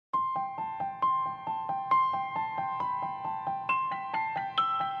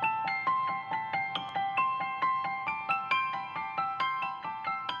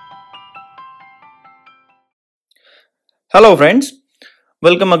Hello friends,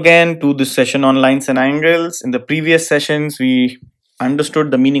 welcome again to this session on lines and angles. In the previous sessions, we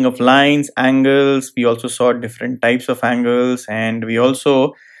understood the meaning of lines, angles, we also saw different types of angles, and we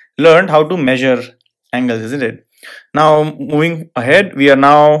also learned how to measure angles, isn't it? Now moving ahead, we are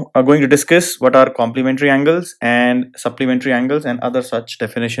now going to discuss what are complementary angles and supplementary angles and other such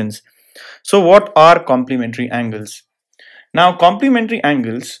definitions. So what are complementary angles? Now complementary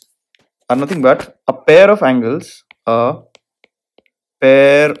angles are nothing but a pair of angles,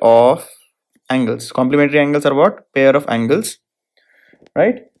 Complementary angles are what? Pair of angles,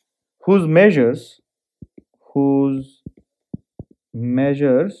 right? Whose measures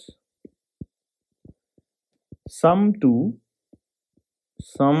sum to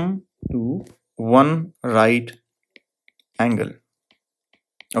one right angle.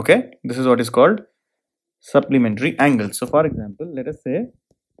 Okay, this is what is called supplementary angles. So for example, let us say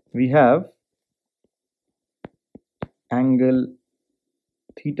we have angle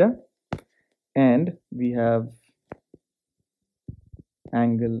theta and we have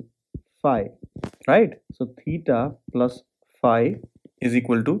angle phi, right? So theta plus phi is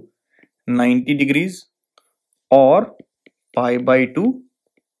equal to 90 degrees or pi by 2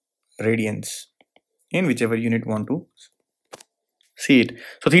 radians in whichever unit want to see it.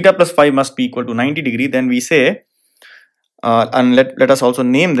 So theta plus phi must be equal to 90 degree. Then we say and let us also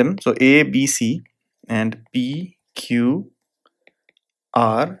name them. So A, B, C and P, Q,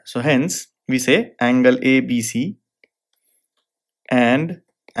 R. So hence we say angle ABC and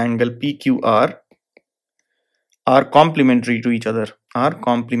angle PQR are complementary to each other, or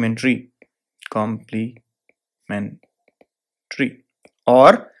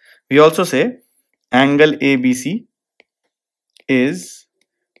we also say angle ABC is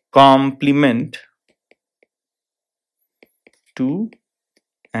complement to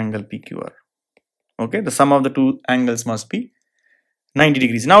angle PQR. Okay, the sum of the two angles must be 90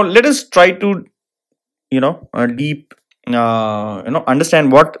 degrees. Now let us try to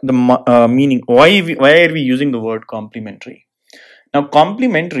understand what the meaning, why are we using the word complementary. Now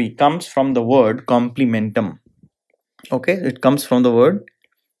complementary comes from the word complementum. Okay, it comes from the word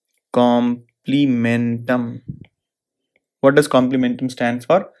complementum. What does complementum stand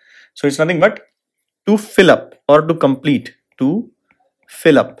for? So it's nothing but to fill up or to complete, to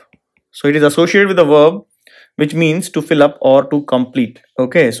fill up. So it is associated with a verb which means to fill up or to complete.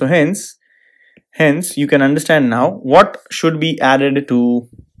 Okay, so hence you can understand now what should be added to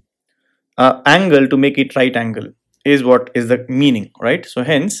angle to make it right angle is what is the meaning, right? So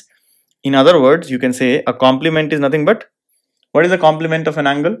hence, in other words, you can say a complement is nothing but, what is the complement of an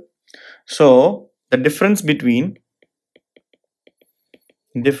angle? So the difference between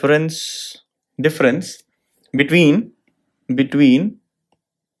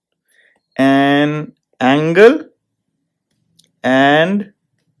an angle and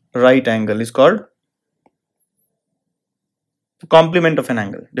right angle is called the complement of an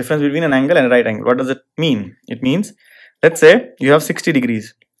angle. Difference between an angle and a right angle. What does it mean? It means, let's say you have 60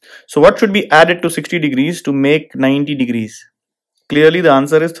 degrees. So what should be added to 60 degrees to make 90 degrees? Clearly the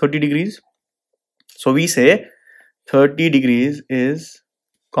answer is 30 degrees. So we say 30 degrees is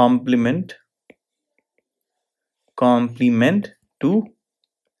complement to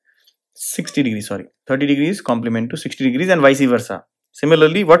 60 degrees, 30 degrees complement to 60 degrees and vice versa.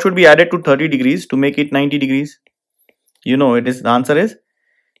 Similarly, what should be added to 30 degrees to make it 90 degrees? You know, the answer is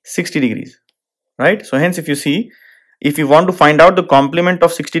 60 degrees, right? So hence, if you see, if you want to find out the complement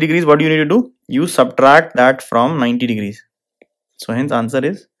of 60 degrees, what do you need to do? You subtract that from 90 degrees. So hence answer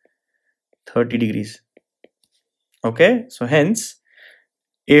is 30 degrees. Okay, so hence,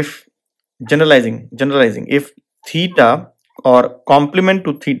 if generalizing, if theta or complement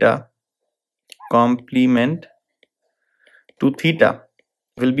to theta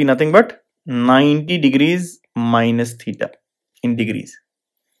will be nothing but 90 degrees minus theta in degrees.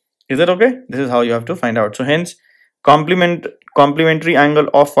 Is that okay? This is how you have to find out. So hence complementary angle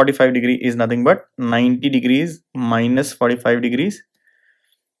of 45 degree is nothing but 90 degrees minus 45 degrees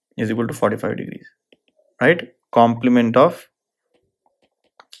is equal to 45 degrees, right? Complement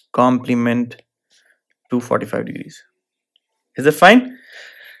to 45 degrees. Is that fine?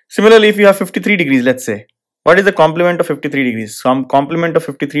 Similarly, if you have 53 degrees, let's say, what is the complement of 53 degrees? Some complement of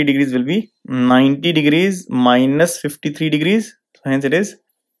 53 degrees will be 90 degrees minus 53 degrees. So hence it is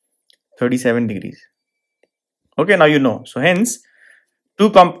 37 degrees. Okay, now you know. So hence, two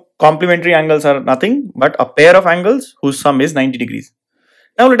complementary angles are nothing but a pair of angles whose sum is 90 degrees.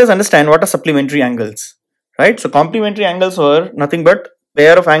 Now let us understand what are supplementary angles, right? So complementary angles were nothing but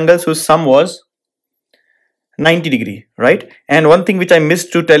pair of angles whose sum was 90 degree, right? And one thing which I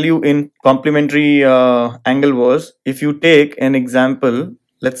missed to tell you in complementary angle was, if you take an example,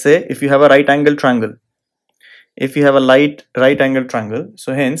 let's say if you have a right angle triangle,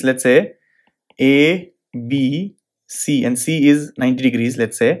 so hence let's say A, B, C, and C is 90 degrees,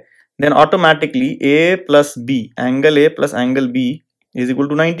 let's say, then automatically A plus B, angle A plus angle B is equal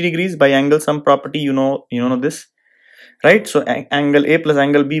to 90 degrees by angle sum property. You know this, right? So angle A plus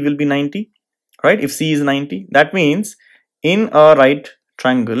angle B will be 90, right? If C is 90, that means in a right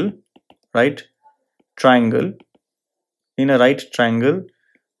triangle,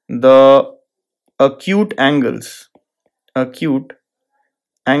 the acute angles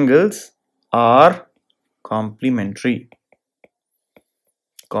are complementary.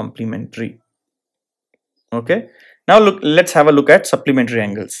 Okay, now let's have a look at supplementary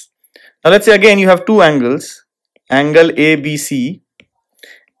angles. Now let's say again you have two angles, angle ABC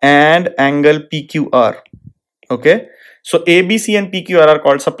and angle PQR. Okay, so ABC and PQR are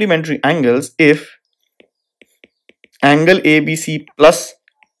called supplementary angles if angle ABC plus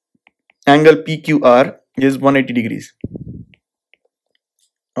angle PQR is 180 degrees.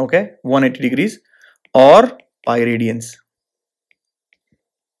 Okay, 180 degrees or pi radians,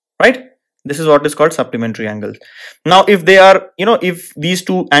 right? This is what is called supplementary angles. Now if they are, if these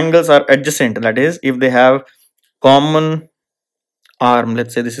two angles are adjacent, that is if they have common arm,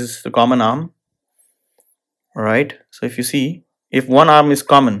 let's say this is the common arm, right? So if you see, if one arm is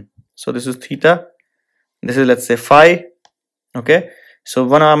common, so this is theta, this is let's say phi. Okay, so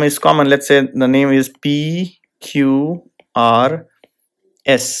one arm is common, let's say the name is PQRS.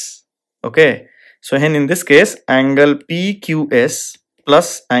 Okay, so hence in this case angle PQS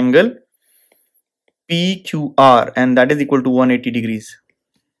plus angle PQR, and that is equal to 180 degrees.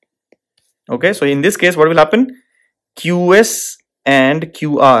 Okay, so in this case what will happen? QS and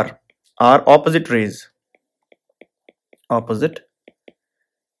QR are opposite rays.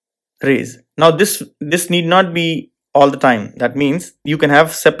 Now this need not be all the time. That means you can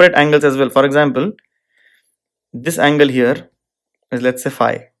have separate angles as well. For example, this angle here is let's say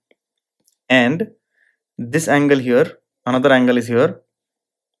phi, and this angle here, another angle is here,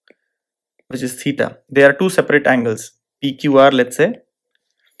 which is theta. They are two separate angles, PQR let's say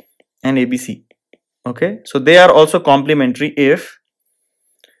and ABC. Okay, so they are also complementary if,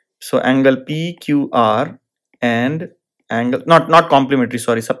 so angle PQR and angle, not complementary,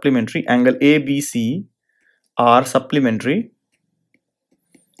 sorry, supplementary, angle ABC are supplementary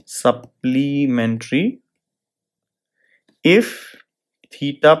if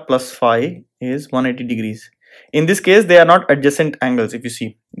theta plus phi is 180 degrees. In this case they are not adjacent angles. If you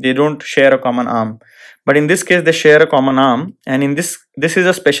see, they don't share a common arm, but in this case they share a common arm, and in this is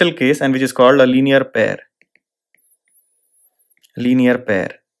a special case, and which is called a linear pair.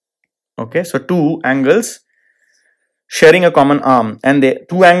 Okay, so two angles sharing a common arm, and the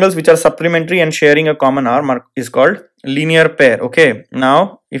two angles which are supplementary and sharing a common arm is called linear pair. Okay,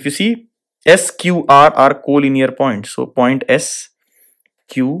 now if you see, SQR are collinear points. So point S,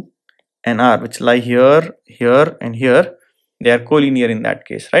 Q and R, which lie here, here and here, they are collinear in that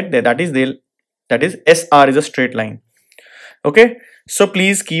case, right? That is SR is a straight line. Okay, so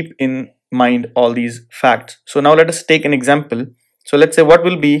please keep in mind all these facts. So now let us take an example. So let's say what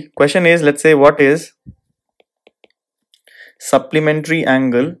will be, question is, let's say what is supplementary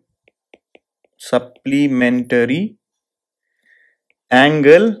angle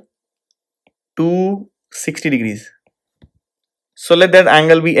 260 degrees. So let that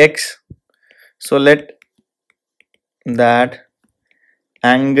angle be X. So let that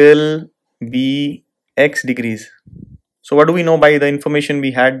angle be X degrees. So what do we know by the information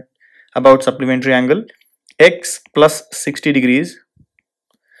we had about supplementary angle? X plus 60 degrees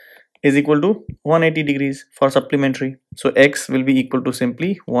is equal to 180 degrees for supplementary. So X will be equal to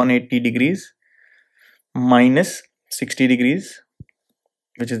simply 180 degrees minus 60 degrees,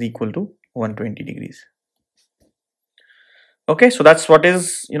 which is equal to 120 degrees. Okay, so that's what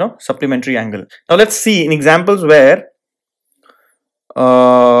is, supplementary angle. Now let's see in examples where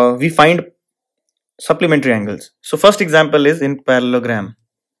we find supplementary angles. So first example is in parallelogram.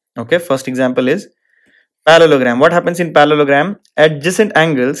 Okay, first example is parallelogram. What happens in parallelogram? Adjacent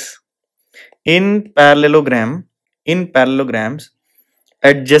angles in parallelograms,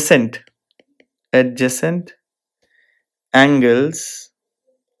 adjacent angles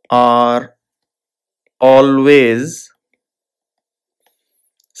are always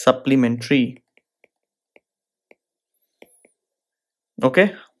supplementary.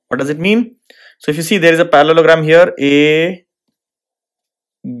 Okay, what does it mean? So if you see, there is a parallelogram here, A,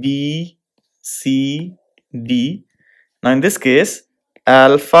 B, C, D. Now in this case,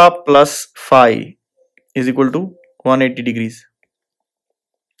 alpha plus phi is equal to 180 degrees.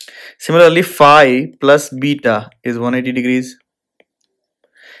 Similarly, phi plus beta is 180 degrees.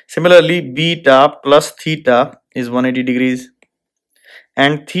 Similarly, beta plus theta is 180 degrees.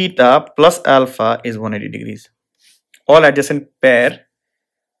 And theta plus alpha is 180 degrees. All adjacent pair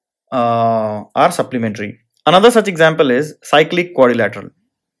are supplementary. Another such example is cyclic quadrilateral.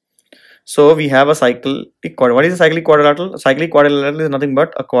 So we have a cyclic quadrilateral. What is a cyclic quadrilateral? A cyclic quadrilateral is nothing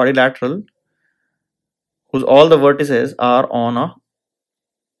but a quadrilateral whose all the vertices are on a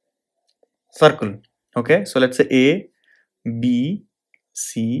circle. Okay, so let's say A, B,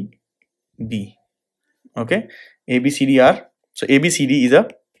 C, D. Okay, A, B, C, D are, so A, B, C, D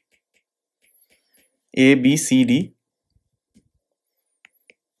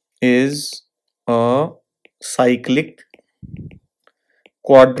is a cyclic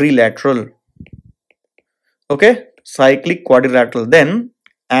quadrilateral. Okay, cyclic quadrilateral. Then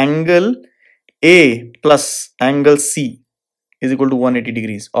angle A plus angle C is equal to 180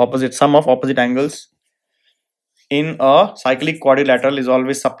 degrees. Opposite sum of opposite angles in a cyclic quadrilateral is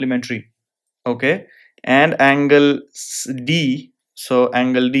always supplementary. Okay, and angle D, so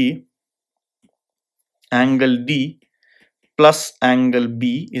angle D plus angle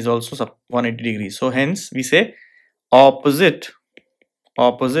B is also 180 degrees. So hence we say opposite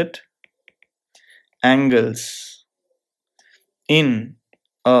angles in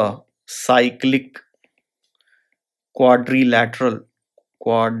a cyclic quadrilateral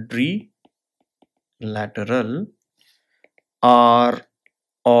are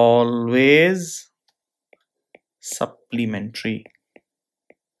always supplementary.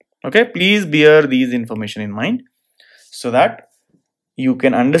 Okay, please bear these information in mind so that you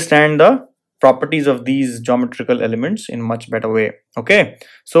can understand the properties of these geometrical elements in much better way. Okay,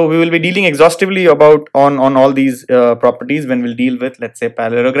 so we will be dealing exhaustively about on all these properties when we'll deal with, let's say,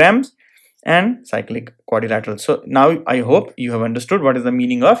 parallelograms and cyclic quadrilaterals. So now I hope you have understood what is the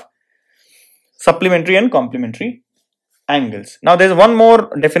meaning of supplementary and complementary angles. Now there's one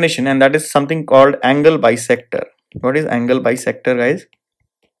more definition, and that is something called angle bisector. What is angle bisector, guys?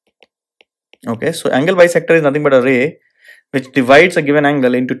 Okay, so angle bisector is nothing but a ray which divides a given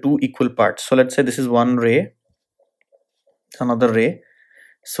angle into two equal parts. So let's say this is one ray, another ray.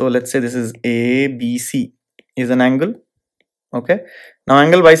 So let's say this is ABC is an angle. Okay, now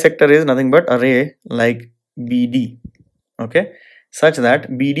angle bisector is nothing but a ray like BD. Okay, such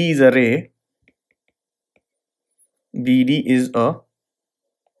that BD is a ray. BD is a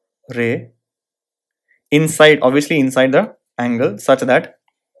ray inside, obviously inside the angle, such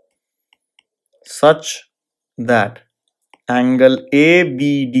that angle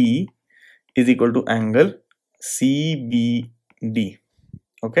ABD is equal to angle CBD.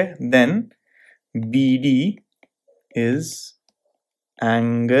 Okay, then BD is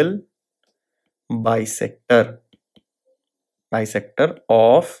angle bisector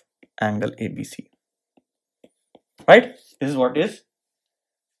of angle ABC. Right, this is what is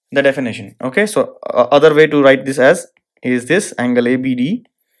the definition. Okay, so other way to write this as is this: angle ABD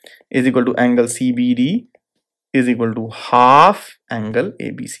is equal to angle CBD is equal to half angle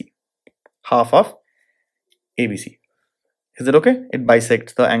ABC, half of ABC. Is it okay? It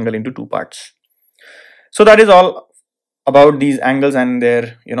bisects the angle into two parts. So that is all about these angles and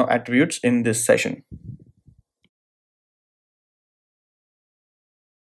their attributes in this session.